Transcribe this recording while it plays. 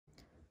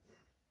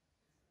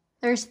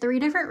There's 3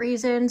 different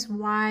reasons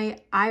why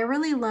I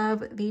really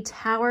love the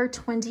Tower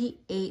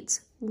 28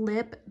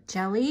 Lip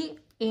Jelly,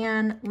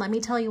 and let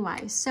me tell you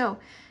why. So,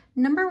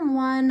 number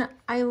 1,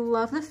 I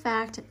love the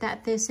fact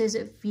that this is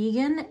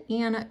vegan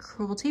and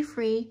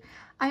cruelty-free.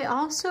 I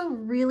also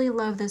really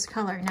love this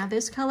color. Now,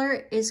 this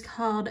color is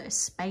called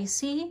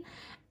Spicy,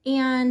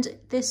 and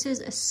this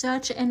is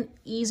such an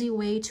easy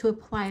way to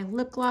apply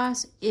lip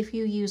gloss if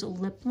you use a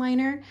lip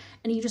liner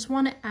and you just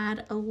want to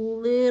add a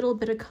little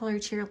bit of color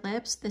to your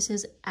lips. This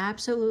is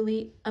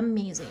absolutely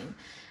amazing.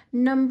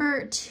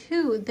 Number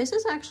 2, this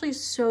is actually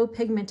so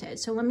pigmented.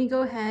 So let me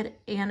go ahead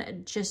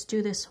and just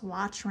do this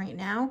swatch right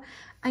now.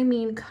 I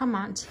mean, come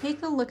on,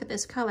 take a look at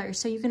this color.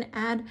 So you can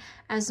add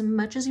as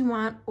much as you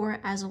want or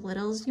as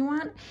little as you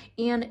want,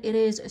 and it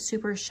is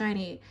super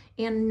shiny.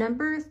 And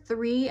number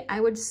 3, I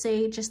would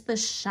say just the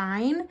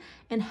shine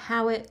and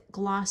how it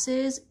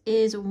glosses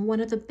is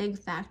one of the big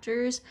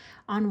factors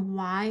on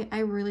why I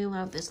really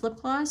love this lip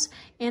gloss.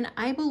 And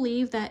I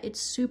believe that it's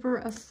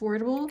super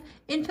affordable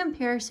in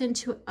comparison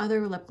to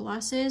other lip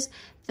glosses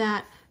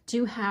that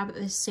do have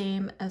the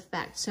same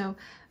effect. So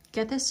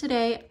get this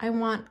today. I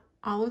want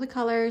all of the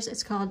colors.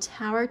 It's called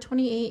Tower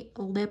 28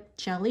 Lip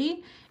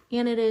Jelly,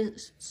 and it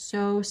is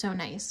so, so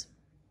nice.